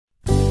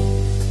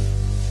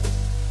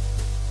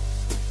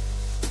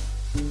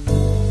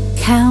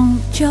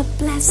Count your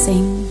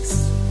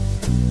blessings.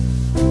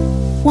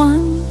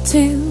 1,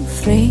 2,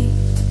 3.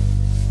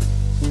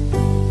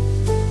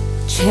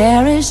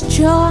 Cherish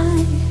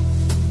joy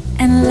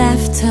and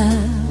laughter.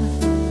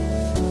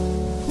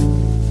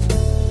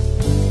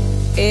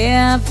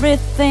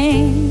 Everything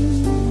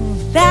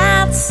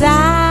that's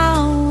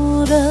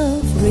out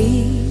of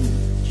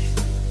reach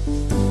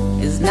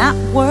is not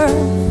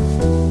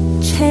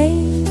worth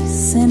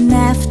chasing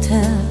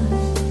after.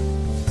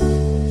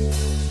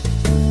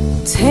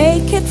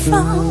 Take it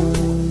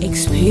from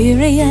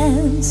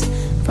experience,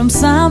 from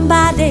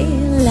somebody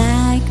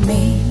like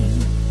me.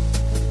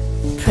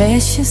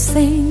 Precious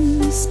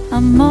things are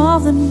more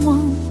than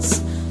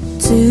once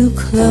too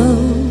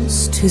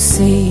close to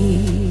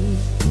see.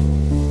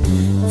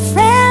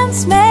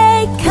 Friends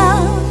may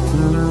come,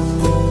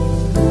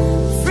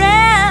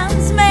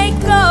 friends may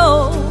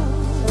go.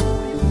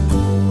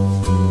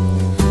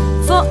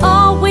 For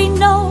all we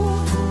know,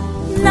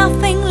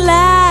 nothing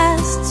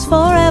lasts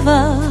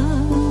forever.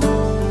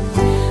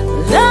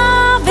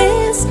 Love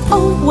is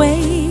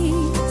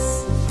always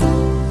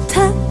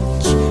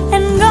touch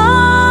and go.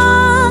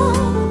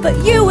 But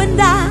you and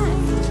I,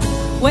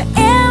 we're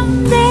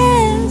in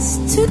this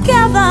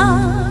together.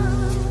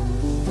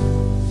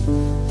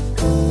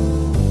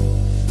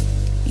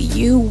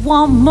 You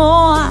want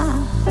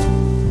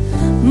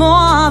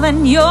more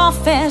than your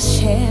fair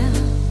share.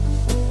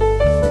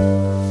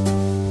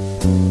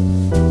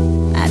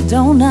 I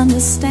don't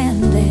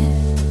understand it.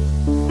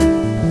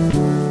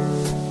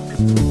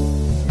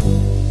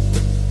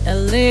 A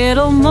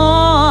little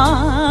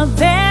more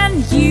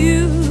than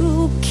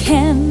you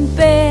can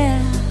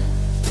bear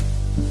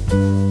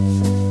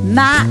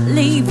might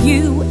leave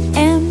you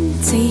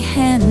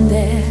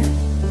empty-handed.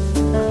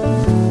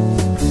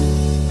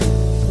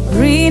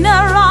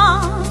 Greener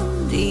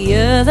on the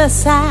other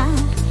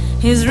side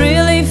is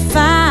really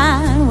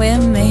fine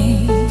with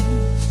me.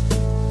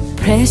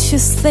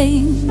 Precious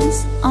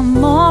things are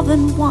more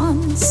than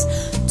once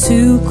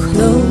too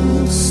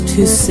close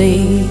to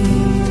see.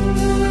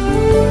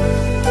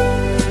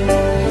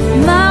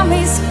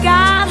 Mommy's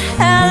got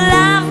her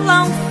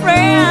lifelong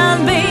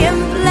friend being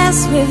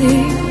blessed with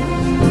you.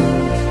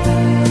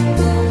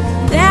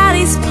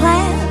 Daddy's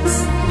plans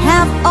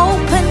have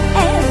open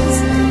ends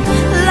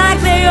like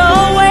they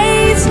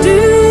always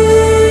do.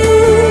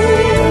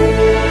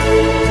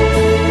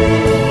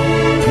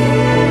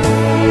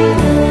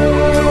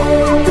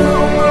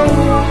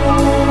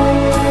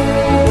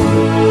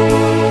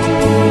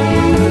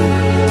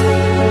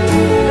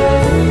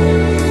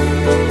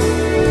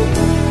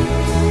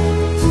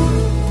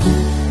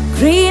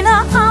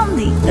 Greener on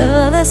the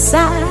other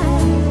side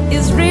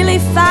is really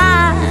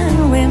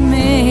fine with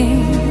me.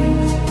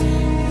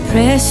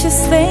 Precious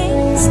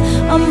things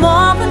are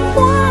more than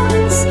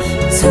once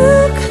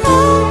too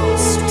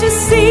close to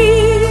see.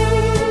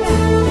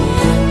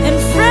 And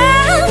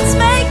friends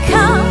may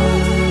come,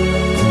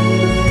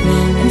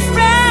 and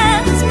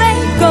friends may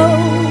go.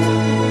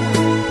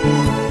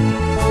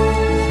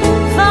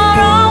 For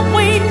all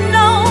we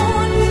know,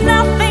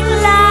 nothing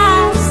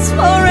lasts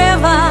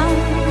forever.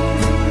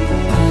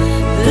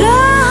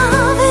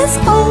 Love is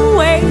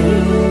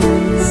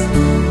always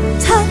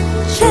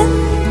touch and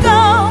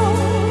go.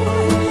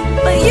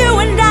 But you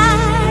and I,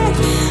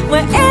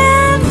 we're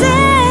in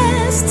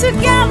this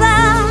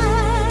together.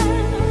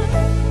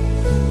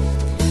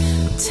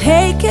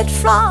 Take it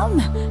from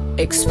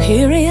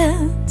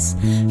experience,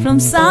 from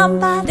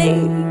somebody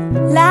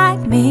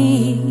like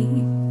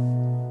me.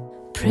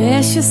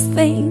 Precious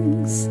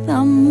things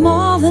are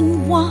more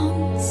than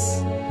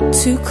once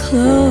too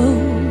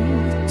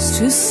close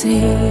to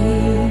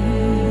see.